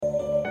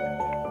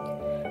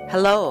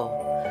Hello,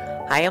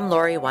 I am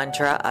Lori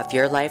Wondra of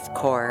Your Life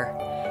Core,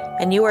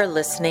 and you are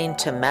listening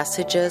to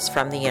Messages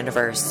from the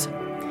Universe.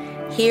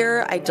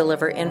 Here I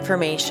deliver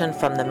information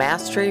from the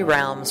mastery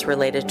realms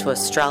related to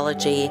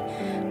astrology,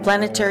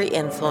 planetary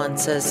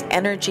influences,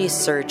 energy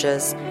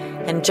surges,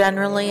 and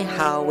generally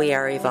how we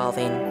are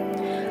evolving.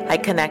 I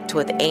connect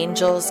with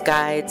angels,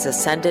 guides,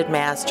 ascended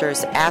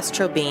masters,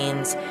 astral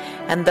beings,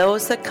 and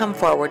those that come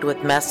forward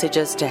with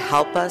messages to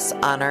help us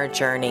on our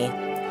journey.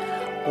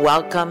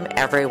 Welcome,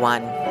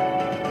 everyone.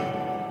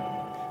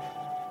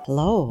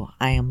 Hello,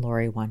 I am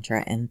Lori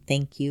Wondra, and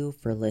thank you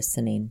for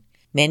listening.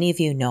 Many of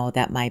you know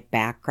that my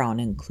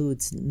background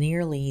includes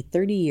nearly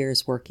 30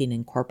 years working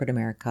in corporate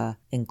America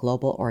in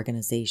global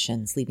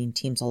organizations, leading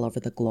teams all over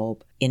the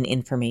globe in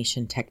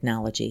information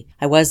technology.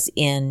 I was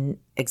in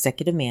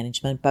executive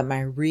management, but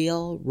my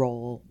real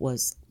role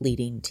was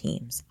leading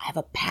teams. I have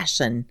a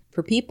passion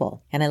for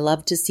people, and I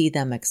love to see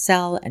them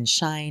excel and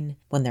shine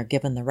when they're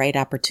given the right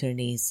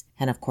opportunities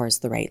and, of course,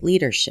 the right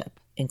leadership.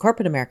 In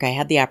corporate America, I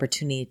had the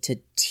opportunity to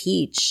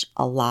teach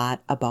a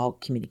lot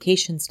about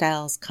communication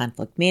styles,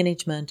 conflict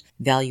management,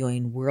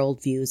 valuing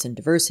worldviews and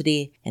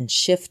diversity, and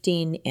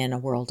shifting in a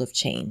world of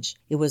change.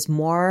 It was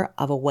more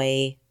of a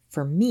way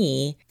for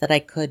me that I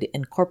could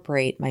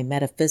incorporate my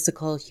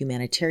metaphysical,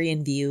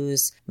 humanitarian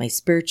views, my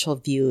spiritual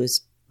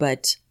views,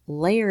 but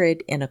layer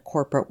it in a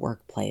corporate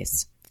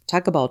workplace.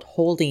 Talk about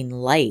holding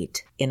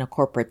light in a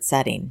corporate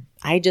setting.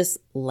 I just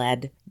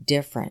led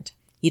different.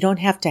 You don't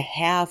have to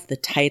have the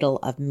title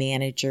of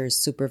manager,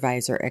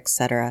 supervisor,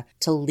 etc.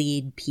 to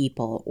lead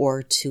people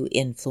or to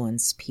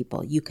influence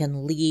people. You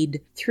can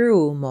lead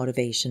through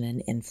motivation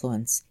and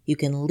influence. You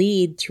can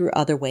lead through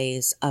other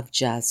ways of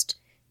just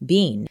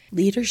being.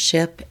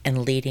 Leadership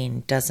and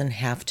leading doesn't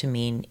have to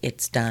mean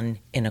it's done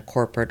in a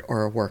corporate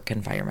or a work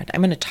environment.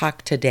 I'm going to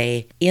talk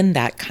today in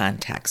that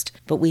context,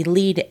 but we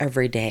lead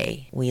every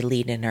day. We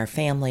lead in our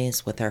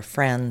families, with our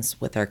friends,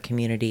 with our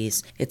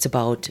communities. It's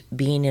about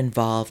being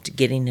involved,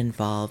 getting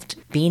involved,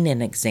 being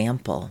an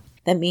example.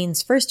 That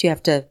means first you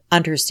have to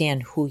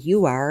understand who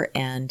you are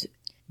and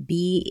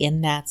be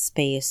in that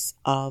space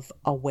of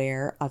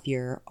aware of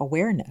your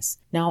awareness.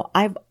 Now,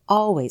 I've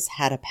always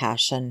had a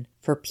passion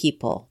for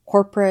people,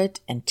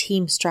 corporate and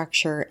team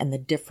structure, and the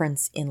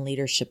difference in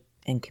leadership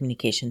and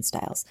communication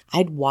styles.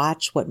 I'd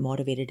watch what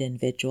motivated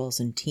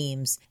individuals and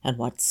teams and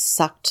what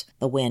sucked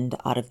the wind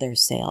out of their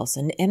sails.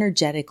 And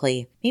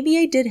energetically, maybe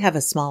I did have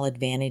a small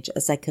advantage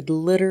as I could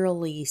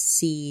literally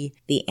see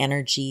the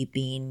energy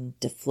being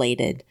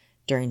deflated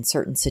during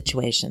certain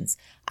situations.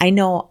 I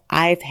know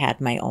I've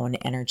had my own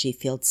energy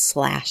field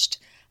slashed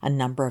a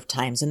number of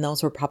times, and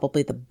those were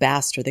probably the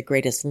best or the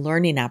greatest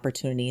learning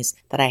opportunities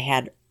that I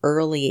had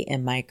early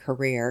in my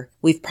career.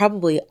 We've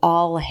probably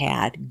all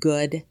had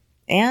good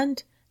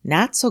and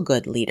not so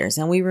good leaders,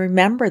 and we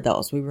remember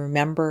those. We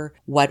remember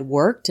what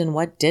worked and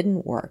what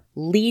didn't work.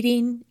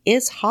 Leading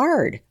is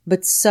hard,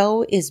 but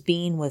so is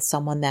being with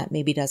someone that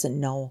maybe doesn't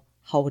know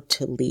how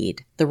to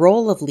lead. The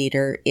role of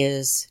leader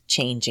is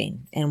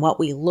changing, and what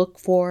we look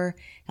for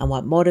and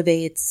what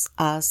motivates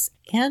us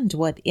and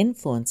what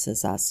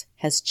influences us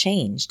has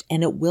changed,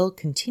 and it will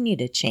continue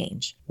to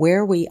change.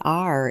 Where we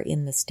are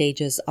in the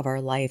stages of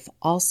our life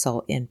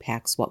also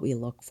impacts what we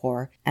look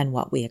for and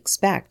what we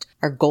expect.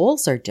 Our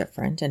goals are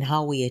different, and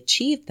how we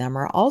achieve them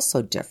are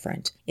also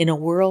different. In a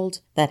world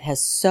that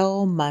has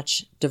so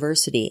much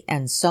diversity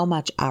and so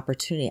much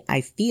opportunity,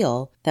 I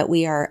feel that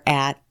we are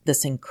at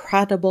this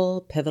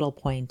incredible pivotal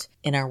point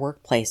in our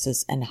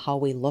workplaces and how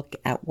we look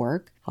at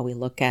work, how we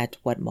look at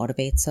what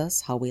motivates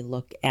us, how we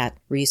look at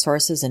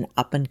resources and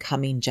up and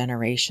coming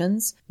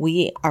generations.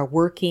 We are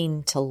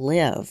working to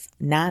live,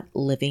 not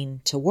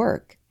living to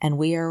work. And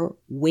we are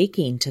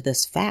waking to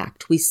this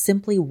fact. We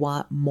simply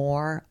want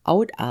more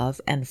out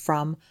of and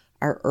from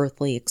our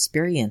earthly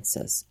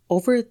experiences.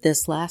 Over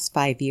this last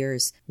 5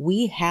 years,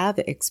 we have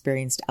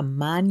experienced a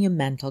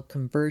monumental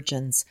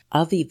convergence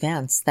of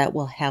events that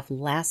will have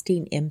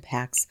lasting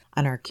impacts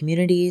on our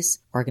communities,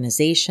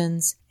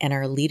 organizations, and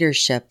our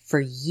leadership for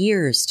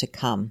years to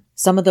come.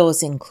 Some of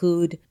those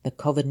include the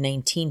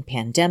COVID-19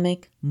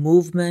 pandemic,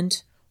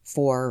 movement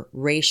for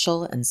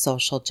racial and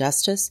social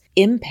justice,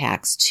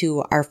 impacts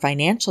to our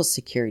financial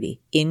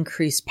security,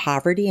 increased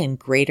poverty and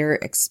greater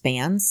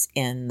expanse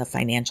in the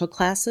financial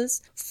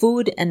classes,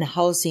 food and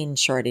housing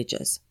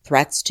shortages,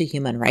 threats to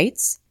human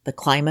rights, the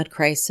climate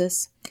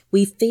crisis.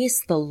 We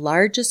face the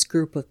largest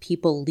group of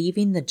people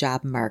leaving the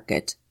job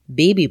market,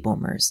 baby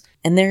boomers,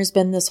 and there's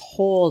been this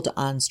hold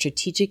on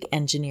strategic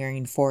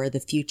engineering for the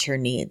future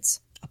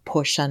needs, a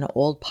push on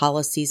old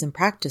policies and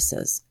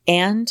practices,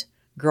 and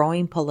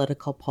growing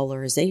political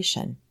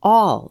polarization.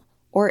 All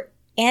or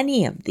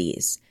any of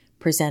these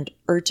present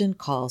urgent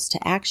calls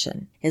to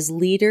action. As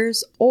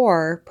leaders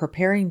or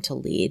preparing to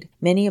lead,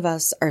 many of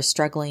us are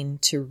struggling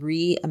to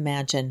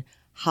reimagine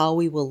how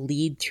we will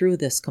lead through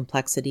this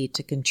complexity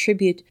to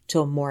contribute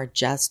to a more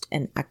just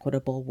and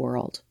equitable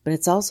world. But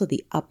it's also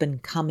the up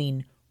and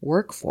coming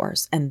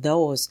workforce and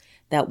those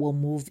that will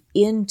move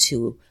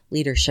into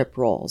leadership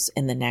roles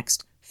in the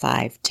next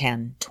 5,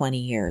 10, 20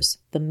 years.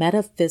 The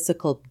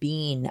metaphysical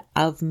being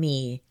of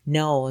me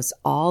knows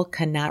all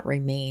cannot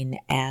remain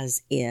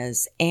as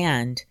is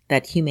and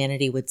that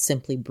humanity would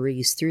simply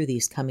breeze through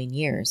these coming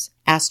years.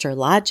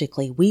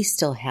 Astrologically, we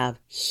still have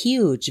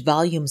huge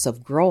volumes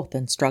of growth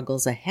and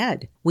struggles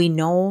ahead. We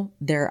know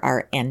there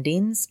are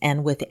endings,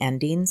 and with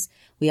endings,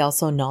 we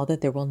also know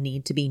that there will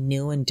need to be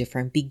new and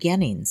different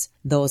beginnings.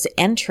 Those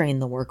entering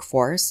the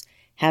workforce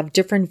have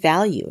different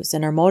values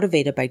and are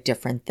motivated by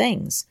different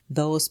things.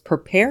 Those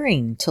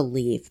preparing to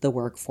leave the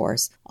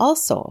workforce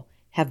also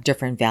have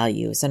different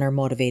values and are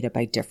motivated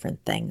by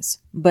different things.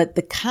 But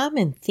the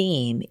common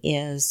theme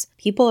is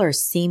people are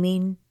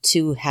seeming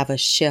to have a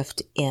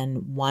shift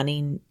in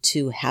wanting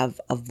to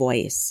have a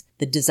voice,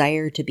 the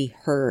desire to be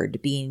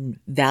heard, being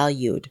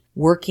valued,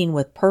 working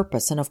with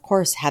purpose, and of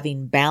course,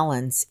 having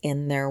balance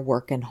in their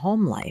work and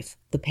home life.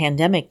 The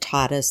pandemic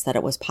taught us that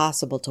it was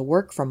possible to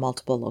work from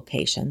multiple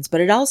locations,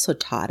 but it also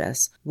taught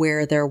us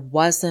where there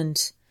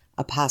wasn't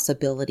a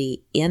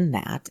possibility in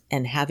that,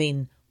 and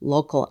having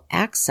local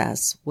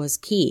access was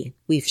key.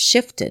 We've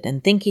shifted,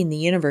 and thinking the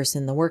universe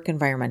and the work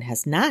environment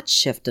has not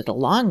shifted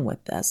along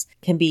with this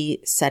can be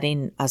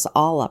setting us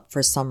all up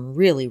for some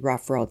really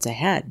rough roads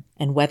ahead.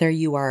 And whether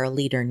you are a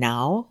leader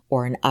now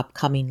or an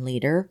upcoming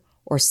leader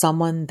or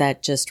someone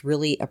that just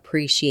really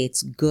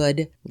appreciates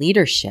good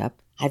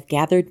leadership, I've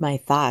gathered my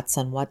thoughts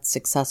on what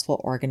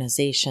successful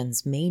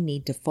organizations may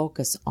need to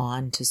focus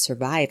on to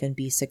survive and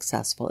be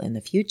successful in the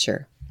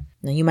future.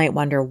 Now, you might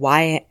wonder,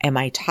 why am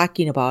I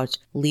talking about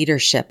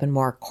leadership and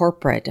more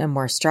corporate and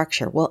more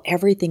structure? Well,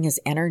 everything is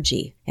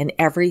energy and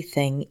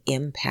everything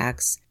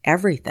impacts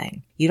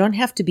everything. You don't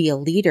have to be a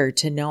leader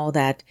to know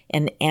that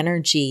an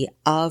energy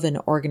of an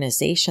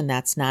organization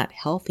that's not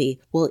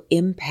healthy will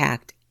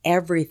impact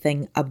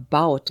everything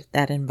about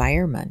that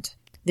environment.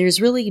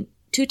 There's really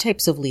two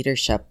types of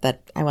leadership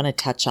that I want to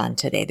touch on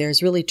today.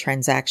 There's really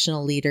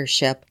transactional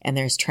leadership and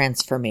there's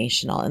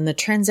transformational. And the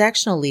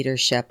transactional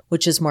leadership,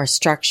 which is more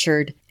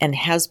structured and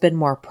has been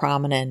more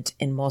prominent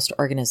in most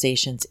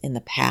organizations in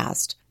the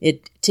past,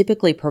 it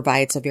typically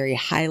provides a very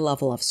high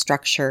level of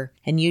structure,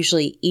 and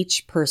usually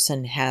each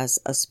person has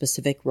a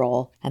specific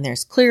role, and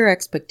there's clear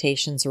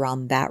expectations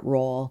around that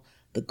role,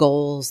 the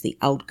goals, the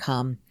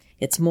outcome.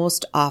 It's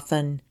most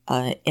often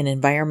an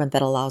environment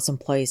that allows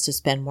employees to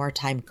spend more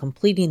time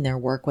completing their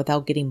work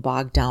without getting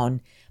bogged down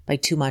by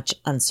too much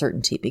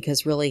uncertainty,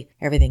 because really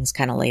everything's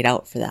kind of laid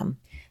out for them.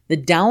 The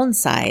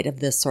downside of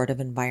this sort of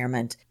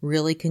environment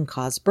really can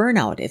cause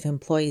burnout if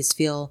employees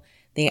feel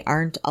they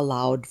aren't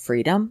allowed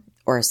freedom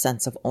or a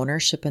sense of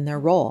ownership in their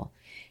role,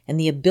 and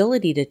the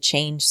ability to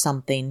change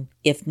something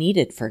if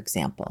needed, for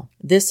example.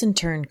 This in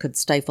turn could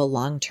stifle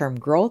long-term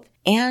growth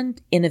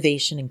and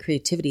innovation and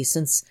creativity,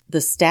 since the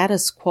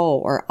status quo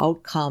or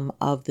outcome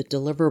of the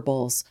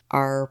deliverables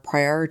are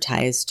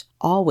prioritized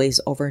always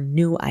over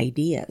new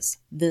ideas.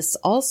 This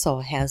also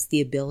has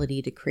the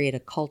ability to create a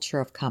culture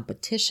of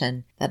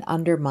competition that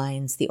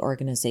undermines the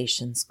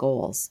organization's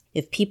goals.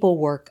 If people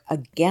work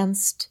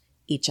against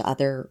each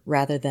other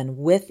rather than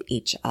with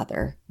each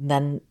other,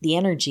 then the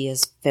energy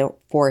is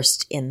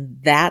forced in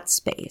that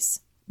space,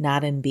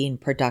 not in being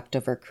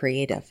productive or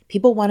creative.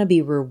 People want to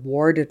be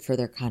rewarded for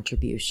their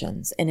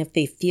contributions, and if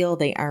they feel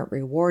they aren't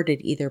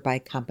rewarded either by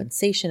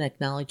compensation,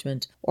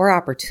 acknowledgement, or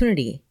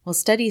opportunity, well,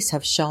 studies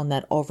have shown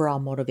that overall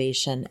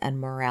motivation and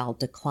morale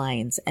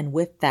declines, and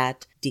with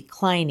that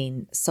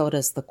declining, so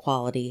does the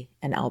quality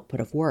and output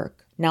of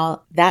work.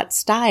 Now, that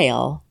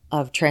style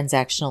of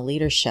transactional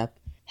leadership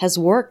has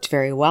worked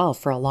very well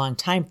for a long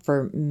time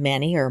for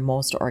many or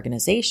most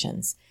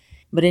organizations.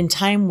 But in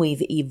time,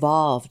 we've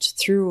evolved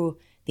through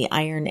the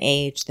Iron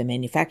Age, the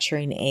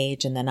manufacturing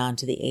age, and then on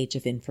to the age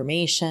of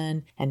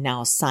information, and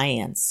now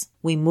science.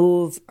 We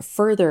move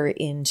further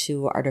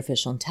into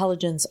artificial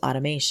intelligence,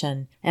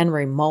 automation, and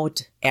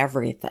remote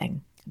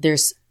everything.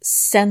 There's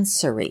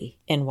sensory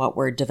in what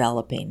we're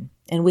developing,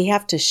 and we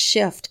have to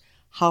shift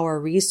how our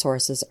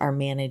resources are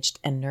managed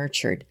and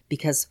nurtured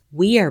because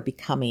we are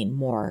becoming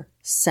more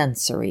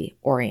sensory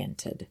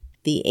oriented.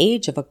 The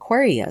age of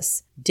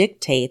Aquarius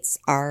dictates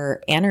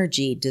our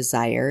energy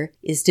desire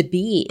is to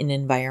be in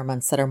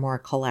environments that are more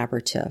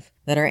collaborative,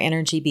 that our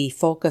energy be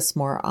focused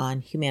more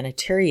on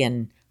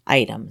humanitarian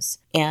items,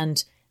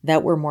 and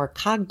that we're more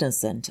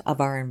cognizant of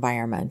our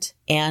environment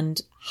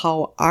and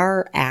how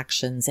our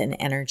actions and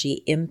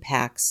energy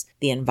impacts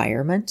the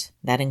environment.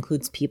 That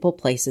includes people,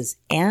 places,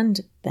 and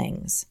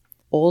things.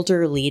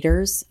 Older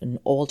leaders and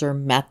older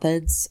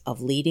methods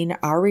of leading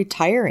are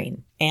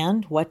retiring.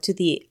 And what do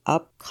the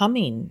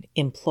upcoming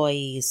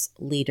employees,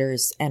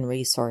 leaders, and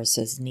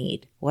resources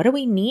need? What do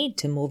we need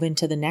to move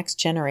into the next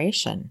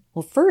generation?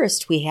 Well,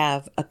 first, we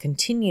have a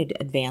continued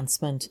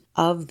advancement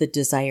of the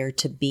desire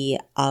to be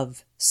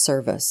of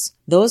service.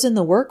 Those in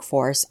the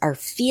workforce are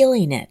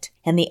feeling it,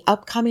 and the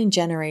upcoming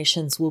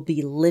generations will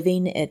be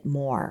living it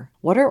more.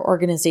 What are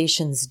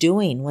organizations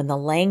doing when the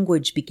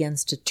language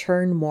begins to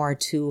turn more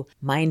to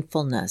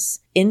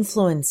mindfulness,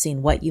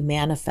 influencing what you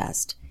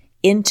manifest,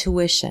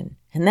 intuition,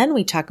 And then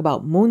we talk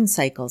about moon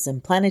cycles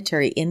and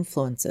planetary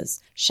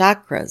influences,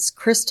 chakras,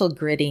 crystal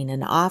gridding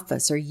in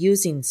office, or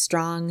using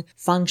strong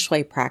feng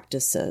shui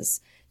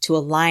practices to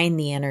align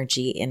the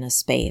energy in a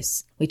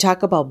space. We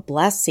talk about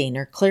blessing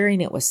or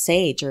clearing it with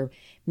sage, or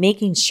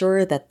making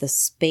sure that the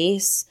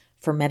space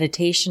for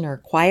meditation or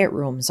quiet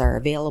rooms are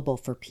available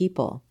for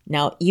people.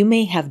 Now, you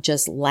may have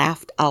just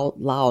laughed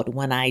out loud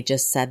when I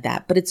just said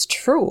that, but it's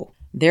true.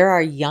 There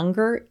are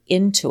younger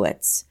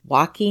intuits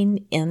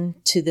walking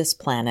into this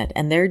planet,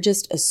 and they're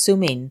just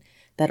assuming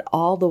that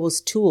all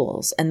those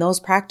tools and those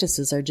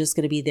practices are just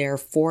going to be there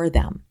for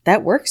them.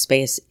 That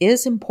workspace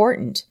is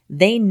important.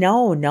 They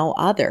know no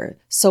other.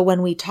 So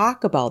when we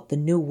talk about the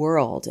new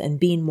world and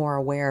being more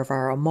aware of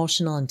our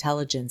emotional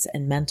intelligence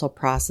and mental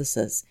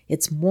processes,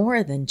 it's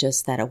more than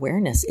just that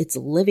awareness. It's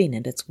living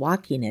it. It's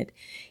walking it.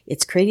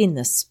 It's creating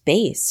the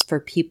space for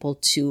people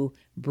to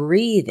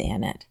breathe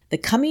in it. The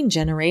coming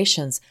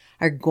generations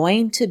are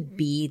going to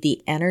be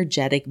the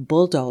energetic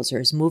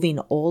bulldozers moving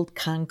old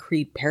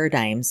concrete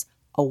paradigms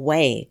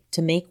away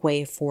to make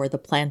way for the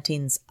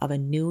plantings of a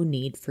new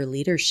need for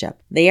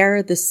leadership. They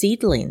are the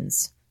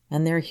seedlings,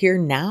 and they're here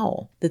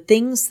now. The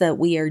things that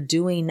we are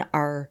doing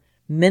are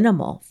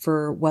minimal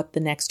for what the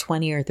next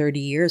 20 or 30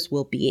 years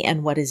will be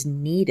and what is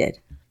needed.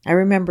 I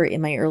remember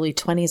in my early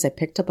 20s, I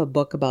picked up a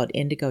book about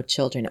indigo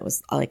children. It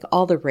was like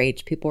all the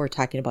rage. People were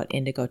talking about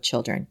indigo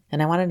children.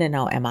 And I wanted to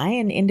know, am I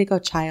an indigo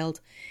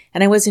child?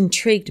 And I was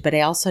intrigued, but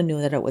I also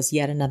knew that it was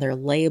yet another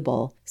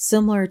label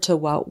similar to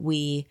what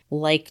we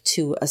like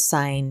to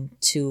assign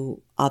to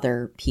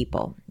other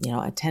people.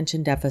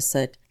 Attention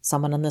deficit,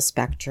 someone on the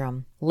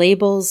spectrum.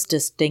 Labels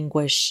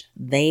distinguish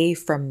they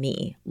from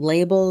me.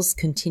 Labels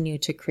continue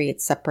to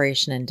create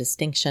separation and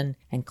distinction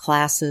and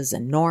classes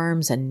and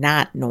norms and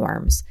not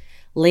norms.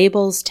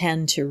 Labels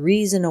tend to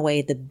reason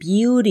away the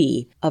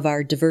beauty of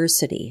our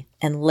diversity,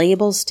 and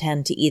labels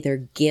tend to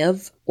either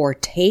give or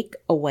take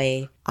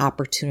away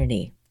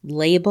opportunity.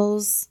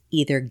 Labels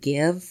either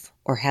give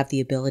or have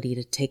the ability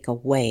to take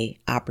away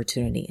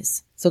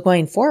opportunities. So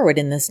going forward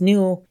in this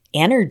new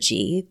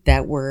energy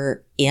that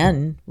we're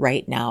in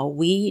right now,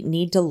 we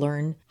need to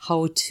learn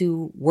how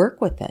to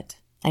work with it.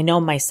 I know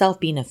myself,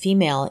 being a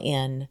female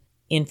in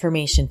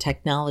information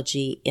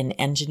technology, in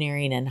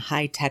engineering and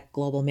high-tech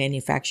global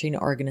manufacturing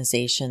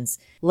organizations,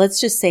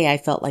 let's just say I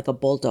felt like a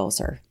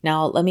bulldozer.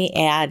 Now, let me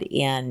add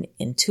in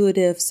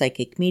intuitive,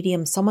 psychic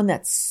medium, someone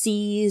that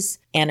sees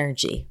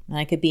energy. And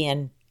I could be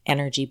an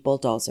energy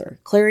bulldozer,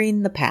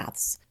 clearing the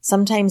paths.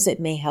 Sometimes it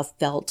may have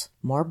felt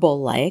more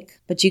bull-like,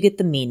 but you get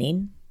the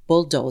meaning.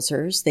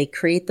 Bulldozers, they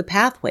create the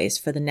pathways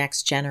for the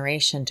next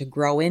generation to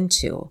grow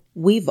into.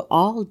 We've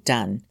all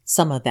done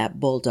some of that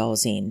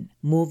bulldozing,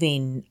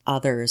 moving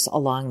others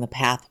along the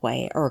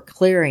pathway, or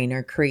clearing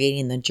or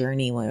creating the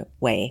journey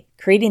way,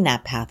 creating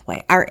that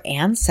pathway. Our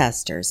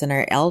ancestors and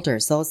our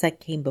elders, those that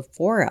came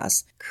before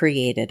us,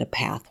 created a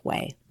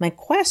pathway. My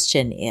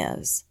question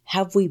is,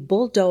 have we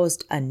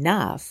bulldozed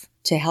enough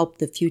to help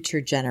the future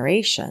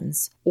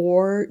generations,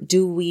 or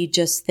do we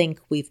just think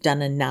we've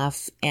done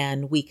enough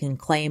and we can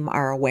claim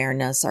our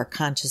awareness, our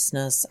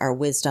consciousness, our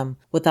wisdom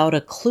without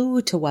a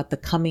clue to what the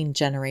coming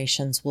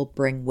generations will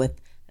bring with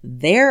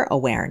their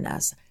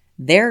awareness,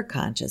 their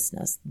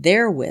consciousness,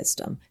 their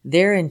wisdom,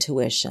 their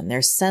intuition,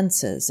 their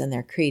senses, and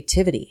their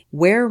creativity?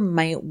 Where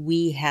might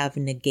we have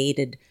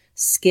negated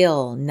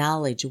skill,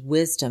 knowledge,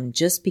 wisdom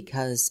just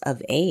because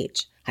of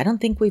age? I don't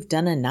think we've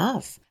done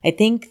enough. I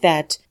think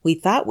that we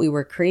thought we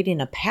were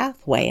creating a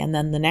pathway and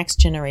then the next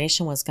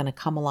generation was going to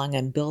come along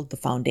and build the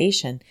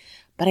foundation.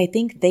 But I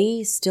think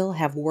they still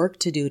have work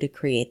to do to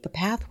create the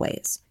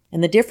pathways.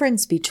 And the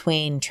difference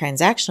between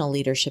transactional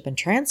leadership and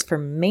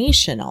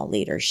transformational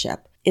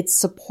leadership, it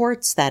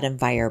supports that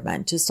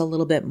environment just a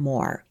little bit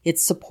more. It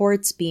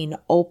supports being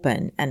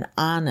open and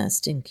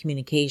honest in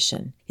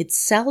communication. It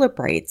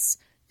celebrates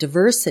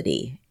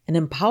diversity and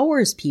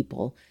empowers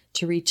people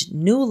to reach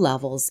new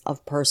levels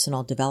of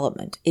personal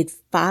development. It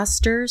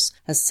fosters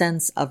a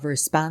sense of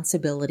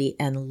responsibility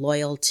and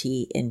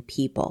loyalty in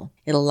people.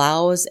 It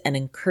allows and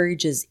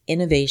encourages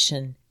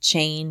innovation,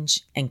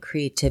 change, and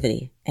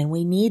creativity. And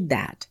we need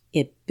that.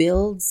 It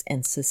builds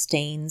and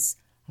sustains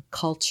a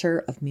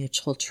culture of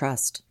mutual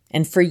trust.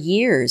 And for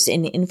years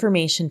in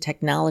information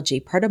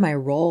technology, part of my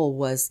role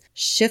was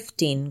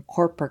shifting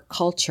corporate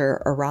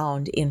culture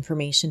around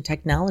information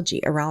technology,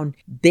 around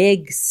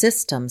big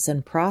systems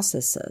and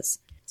processes.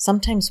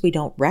 Sometimes we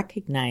don't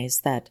recognize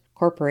that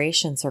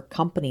corporations or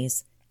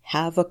companies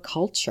have a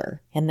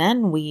culture, and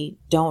then we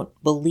don't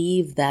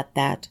believe that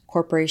that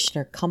corporation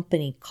or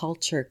company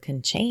culture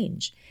can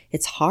change.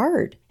 It's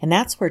hard, and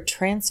that's where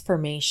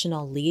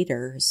transformational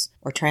leaders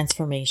or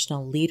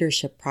transformational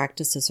leadership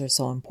practices are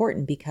so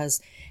important,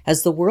 because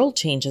as the world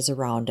changes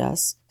around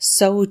us,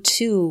 so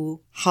too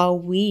how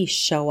we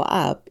show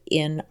up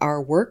in our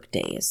work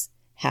days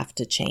have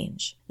to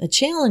change. The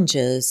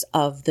challenges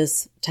of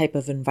this type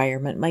of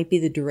environment might be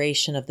the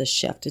duration of the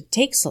shift. It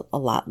takes a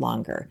lot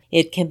longer.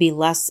 It can be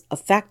less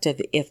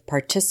effective if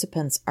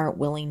participants aren't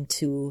willing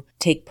to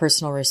take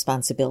personal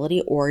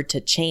responsibility or to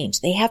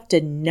change. They have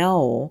to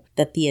know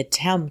that the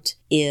attempt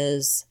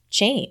is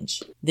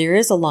change. There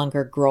is a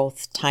longer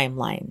growth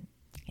timeline.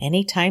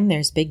 Anytime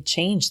there's big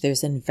change,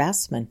 there's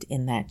investment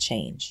in that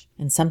change.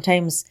 And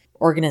sometimes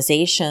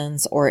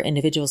organizations or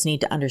individuals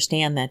need to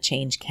understand that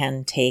change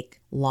can take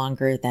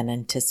longer than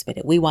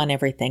anticipated. We want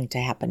everything to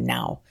happen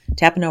now,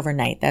 to happen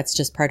overnight. That's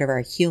just part of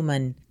our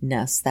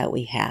humanness that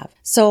we have.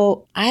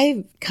 So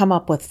I've come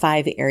up with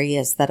 5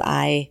 areas that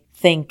I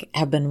think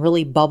have been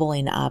really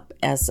bubbling up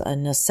as a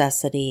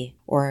necessity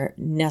or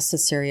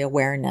necessary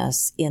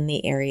awareness in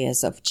the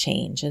areas of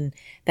change. And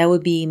that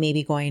would be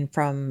maybe going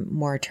from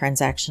more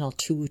transactional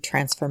to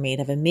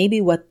transformative, and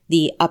maybe what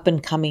the up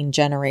and coming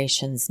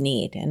generations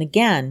need. And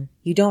again,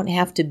 you don't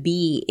have to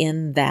be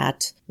in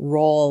that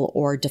role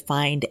or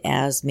defined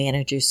as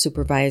manager,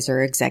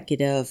 supervisor,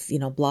 executive,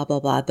 blah, blah,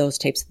 blah, those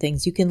types of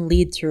things. You can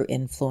lead through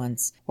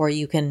influence, or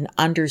you can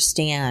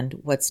understand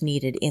what's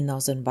needed in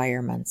those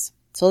environments.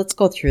 So let's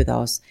go through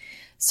those.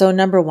 So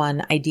number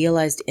 1,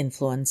 idealized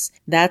influence.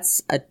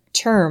 That's a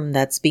term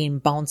that's being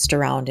bounced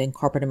around in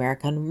corporate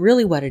America. And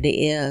really what it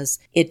is,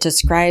 it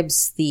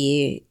describes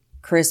the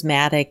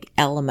charismatic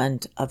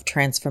element of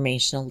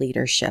transformational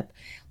leadership.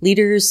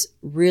 Leaders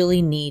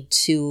really need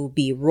to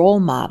be role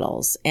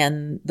models,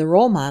 and the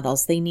role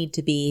models, they need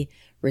to be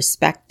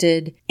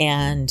respected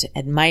and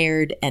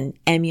admired and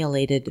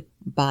emulated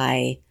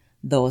by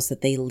those that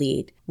they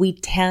lead. We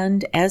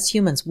tend, as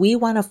humans, we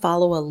want to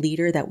follow a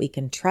leader that we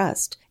can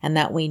trust and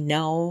that we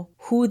know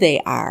who they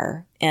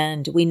are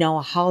and we know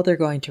how they're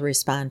going to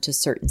respond to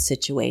certain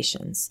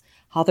situations,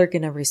 how they're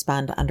going to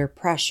respond under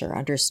pressure,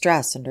 under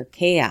stress, under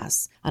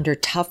chaos, under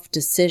tough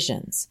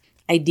decisions.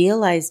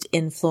 Idealized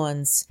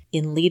influence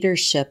in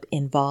leadership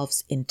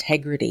involves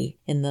integrity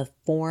in the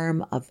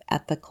form of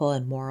ethical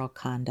and moral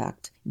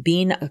conduct,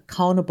 being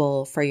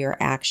accountable for your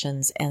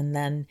actions and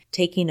then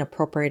taking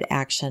appropriate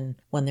action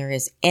when there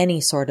is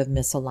any sort of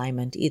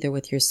misalignment, either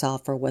with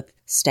yourself or with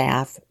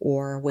staff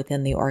or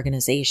within the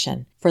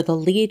organization. For the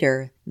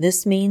leader,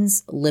 this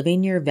means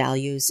living your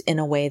values in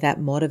a way that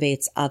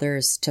motivates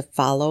others to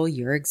follow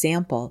your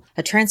example.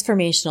 A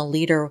transformational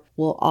leader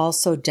will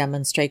also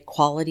demonstrate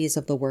qualities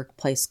of the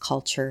workplace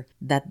culture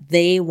that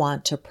they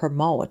want to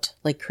promote,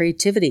 like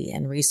creativity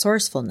and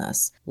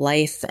resourcefulness,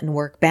 life and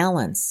work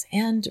balance,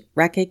 and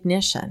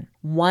recognition.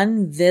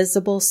 One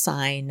visible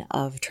sign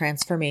of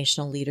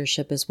transformational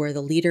leadership is where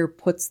the leader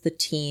puts the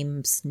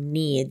team's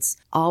needs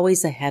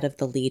always ahead of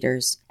the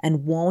leaders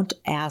and won't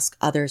ask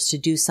others to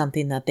do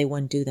something that they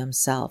wouldn't do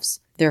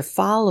themselves. Their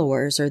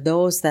followers, or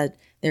those that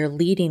they're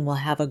leading, will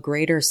have a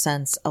greater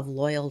sense of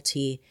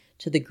loyalty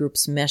to the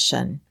group's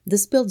mission.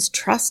 This builds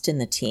trust in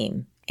the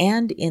team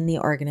and in the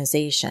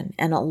organization,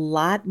 and a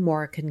lot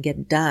more can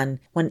get done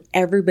when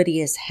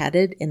everybody is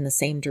headed in the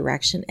same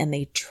direction and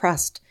they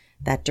trust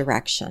that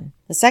direction.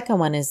 The second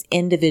one is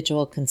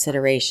individual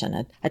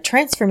consideration. A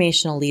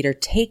transformational leader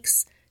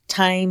takes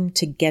time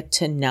to get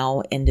to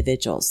know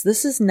individuals.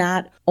 This is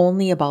not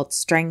only about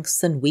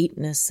strengths and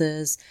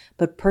weaknesses,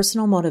 but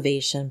personal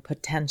motivation,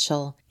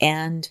 potential,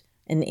 and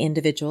an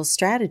individual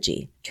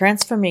strategy.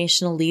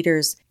 Transformational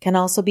leaders can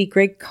also be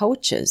great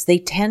coaches. They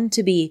tend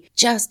to be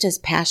just as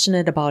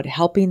passionate about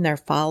helping their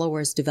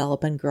followers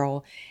develop and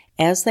grow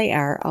as they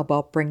are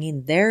about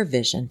bringing their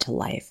vision to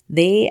life.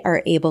 They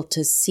are able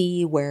to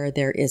see where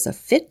there is a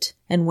fit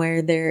and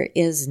where there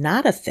is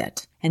not a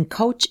fit, and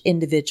coach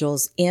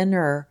individuals in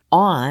or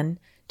on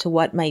to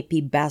what might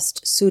be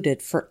best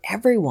suited for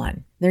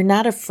everyone. They're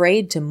not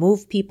afraid to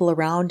move people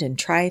around and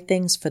try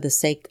things for the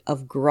sake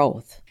of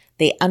growth.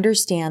 They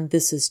understand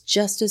this is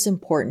just as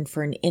important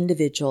for an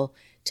individual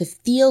to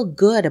feel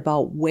good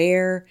about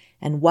where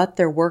and what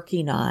they're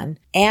working on,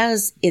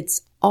 as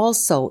it's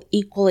also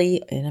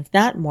equally, and if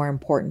not more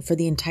important, for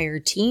the entire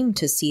team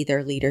to see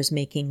their leaders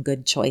making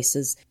good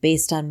choices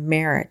based on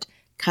merit,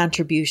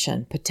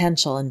 contribution,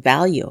 potential, and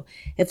value.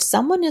 If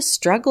someone is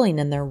struggling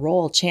in their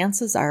role,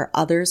 chances are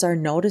others are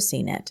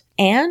noticing it.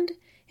 And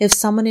if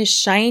someone is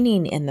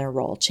shining in their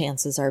role,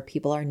 chances are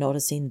people are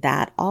noticing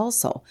that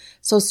also.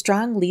 So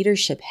strong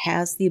leadership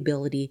has the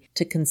ability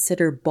to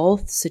consider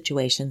both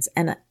situations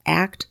and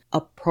act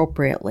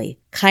appropriately,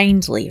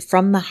 kindly,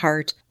 from the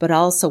heart, but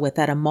also with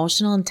that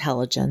emotional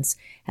intelligence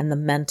and the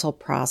mental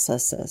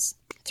processes.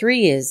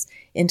 3 is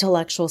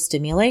intellectual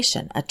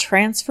stimulation. A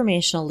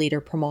transformational leader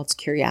promotes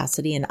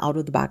curiosity and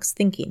out-of-the-box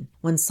thinking.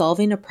 When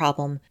solving a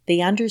problem,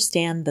 they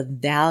understand the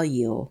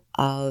value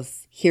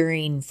of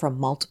hearing from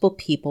multiple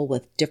people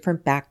with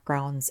different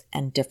backgrounds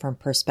and different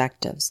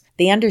perspectives.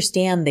 They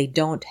understand they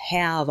don't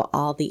have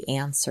all the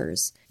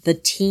answers. The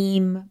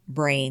team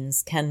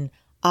brains can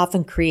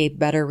often create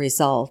better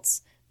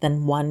results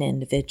than one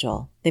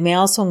individual. They may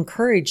also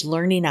encourage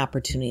learning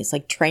opportunities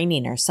like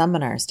training or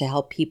seminars to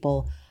help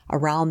people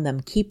around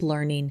them keep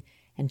learning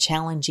and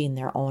challenging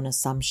their own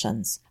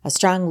assumptions. A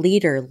strong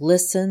leader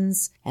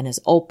listens and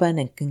is open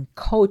and can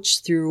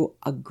coach through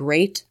a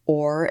great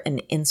or an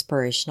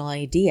inspirational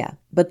idea.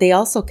 But they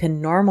also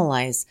can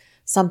normalize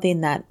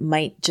something that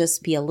might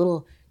just be a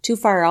little too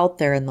far out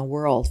there in the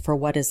world for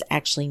what is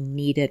actually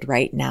needed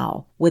right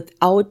now,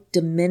 without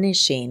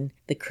diminishing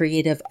the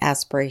creative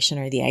aspiration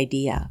or the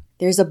idea.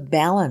 There's a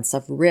balance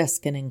of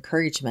risk and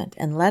encouragement,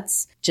 and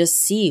let's just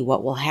see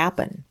what will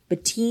happen.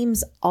 But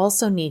teams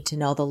also need to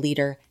know the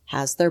leader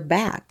has their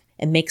back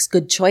and makes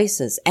good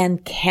choices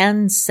and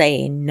can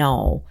say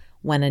no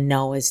when a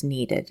no is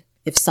needed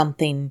if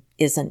something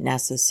isn't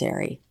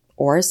necessary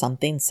or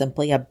something's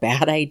simply a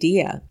bad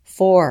idea.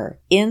 4,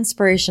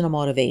 inspirational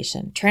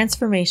motivation.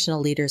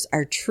 Transformational leaders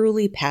are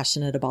truly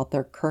passionate about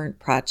their current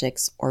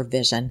projects or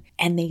vision,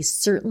 and they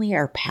certainly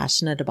are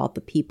passionate about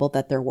the people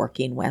that they're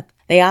working with.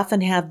 They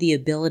often have the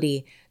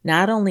ability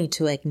not only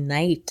to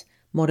ignite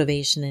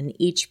motivation in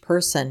each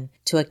person,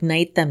 to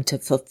ignite them to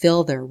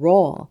fulfill their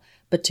role,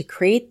 but to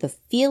create the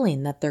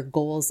feeling that their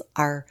goals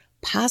are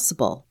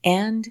possible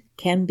and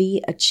can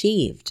be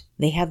achieved.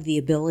 They have the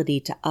ability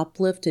to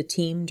uplift a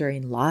team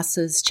during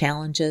losses,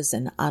 challenges,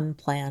 and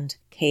unplanned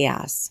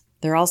chaos.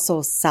 They're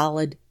also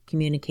solid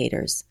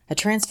communicators. A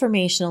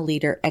transformational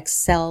leader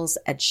excels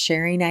at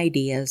sharing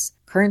ideas,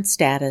 current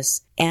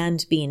status,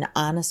 and being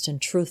honest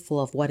and truthful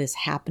of what is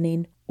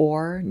happening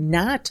or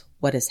not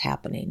what is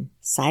happening.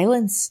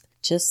 Silence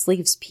just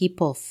leaves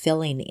people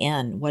filling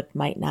in what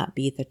might not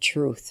be the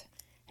truth.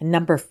 And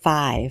number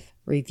 5,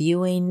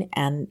 reviewing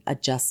and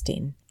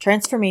adjusting.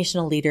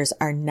 Transformational leaders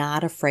are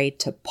not afraid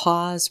to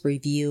pause,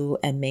 review,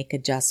 and make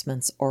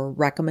adjustments or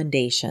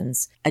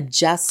recommendations,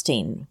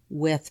 adjusting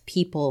with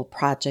people,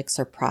 projects,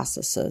 or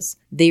processes.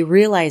 They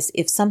realize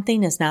if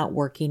something is not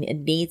working, it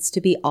needs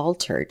to be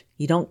altered.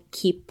 You don't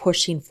keep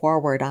pushing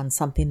forward on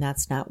something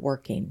that's not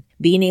working.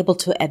 Being able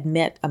to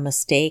admit a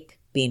mistake,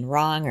 being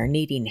wrong, or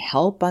needing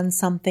help on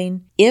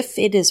something, if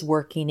it is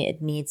working,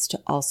 it needs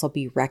to also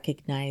be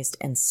recognized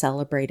and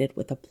celebrated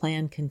with a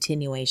planned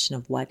continuation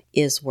of what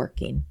is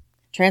working.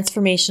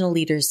 Transformational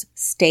leaders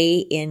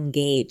stay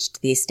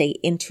engaged. They stay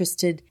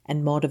interested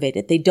and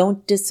motivated. They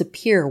don't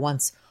disappear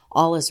once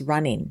all is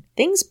running.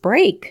 Things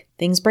break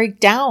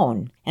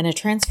down. And a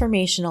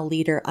transformational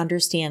leader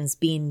understands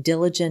being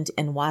diligent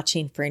and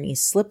watching for any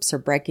slips or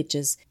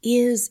breakages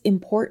is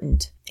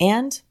important.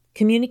 And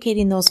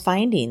communicating those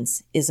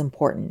findings is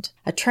important.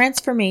 A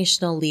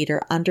transformational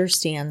leader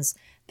understands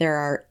there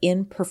are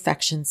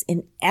imperfections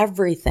in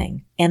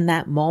everything. And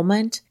that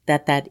moment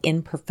that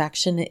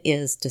imperfection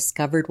is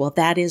discovered, well,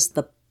 that is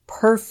the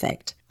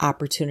perfect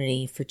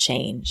opportunity for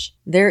change.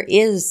 There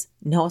is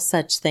no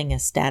such thing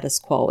as status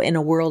quo in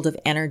a world of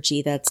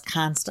energy that's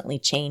constantly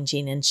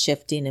changing and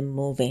shifting and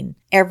moving.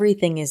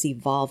 Everything is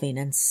evolving,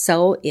 and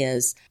so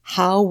is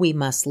how we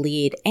must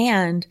lead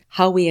and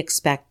how we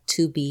expect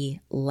to be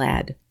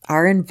led.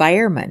 Our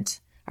environment,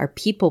 our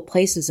people,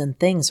 places, and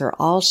things are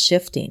all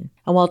shifting.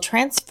 And while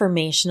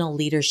transformational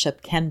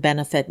leadership can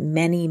benefit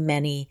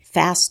many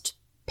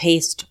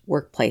fast-paced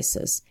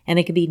workplaces, and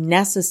it can be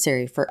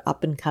necessary for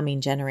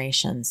up-and-coming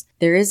generations,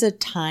 there is a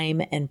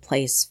time and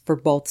place for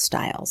both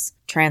styles,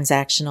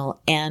 transactional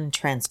and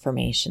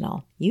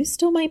transformational. You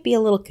still might be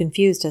a little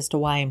confused as to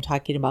why I'm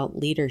talking about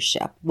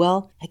leadership.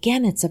 Well,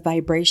 again, it's a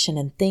vibration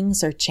and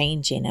things are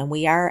changing, and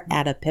we are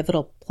at a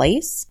pivotal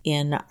place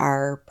in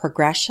our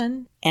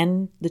progression.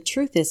 And the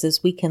truth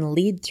is we can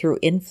lead through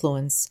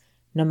influence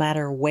no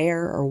matter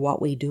where or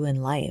what we do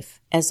in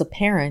life. As a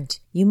parent,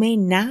 you may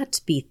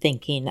not be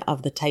thinking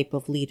of the type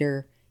of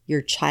leader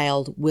your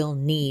child will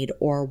need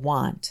or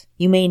want.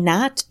 You may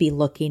not be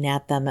looking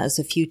at them as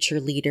a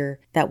future leader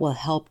that will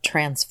help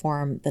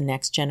transform the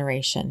next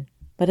generation.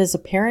 But as a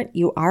parent,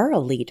 you are a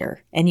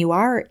leader, and you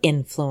are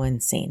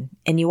influencing,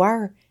 and you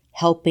are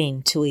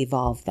helping to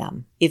evolve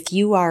them. If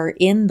you are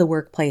in the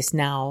workplace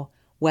now,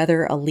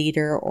 whether a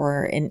leader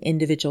or an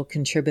individual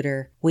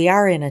contributor, we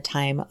are in a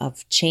time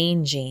of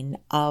changing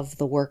of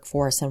the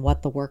workforce and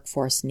what the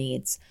workforce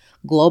needs.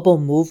 Global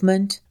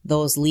movement,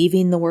 those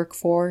leaving the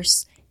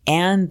workforce,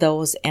 and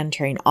those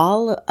entering,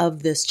 all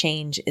of this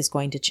change is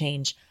going to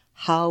change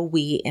how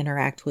we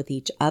interact with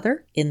each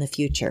other in the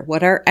future,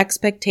 what our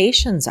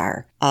expectations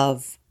are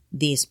of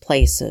these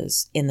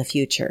places in the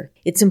future.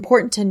 It's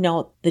important to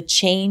note the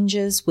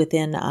changes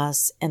within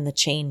us and the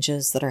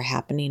changes that are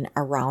happening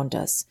around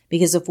us.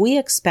 Because if we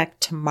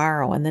expect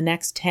tomorrow and the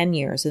next 10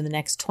 years and the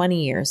next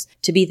 20 years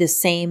to be the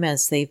same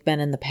as they've been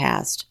in the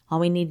past, all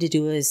we need to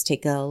do is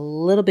take a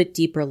little bit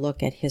deeper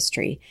look at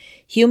history.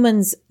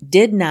 Humans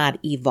did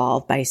not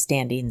evolve by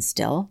standing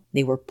still.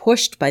 They were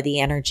pushed by the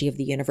energy of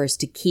the universe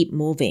to keep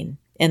moving.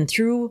 And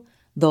through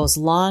those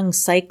long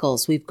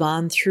cycles, we've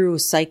gone through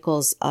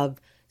cycles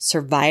of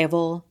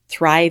survival,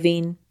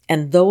 thriving,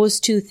 and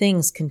those two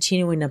things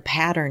continuing a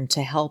pattern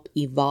to help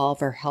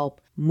evolve or help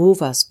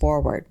move us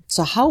forward.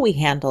 So how we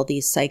handle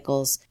these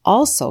cycles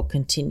also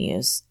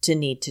continues to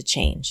need to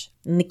change.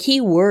 And the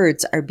key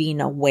words are being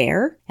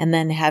aware and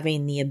then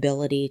having the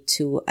ability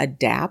to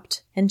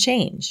adapt and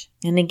change.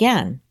 And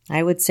again,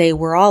 I would say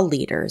we're all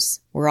leaders.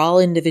 We're all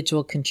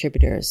individual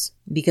contributors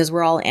because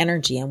we're all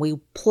energy and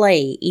we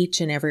play each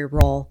and every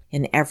role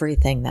in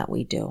everything that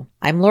we do.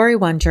 I'm Lori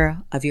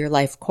Wondra of Your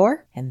Life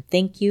Core, and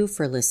thank you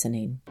for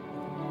listening.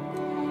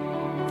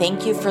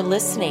 Thank you for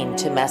listening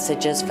to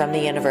Messages from the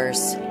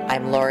Universe.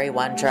 I'm Lori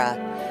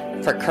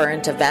Wondra. For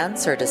current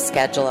events or to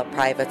schedule a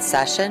private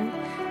session,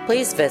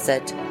 please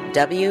visit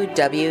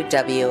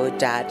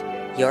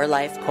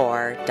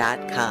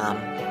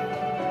www.yourlifecore.com.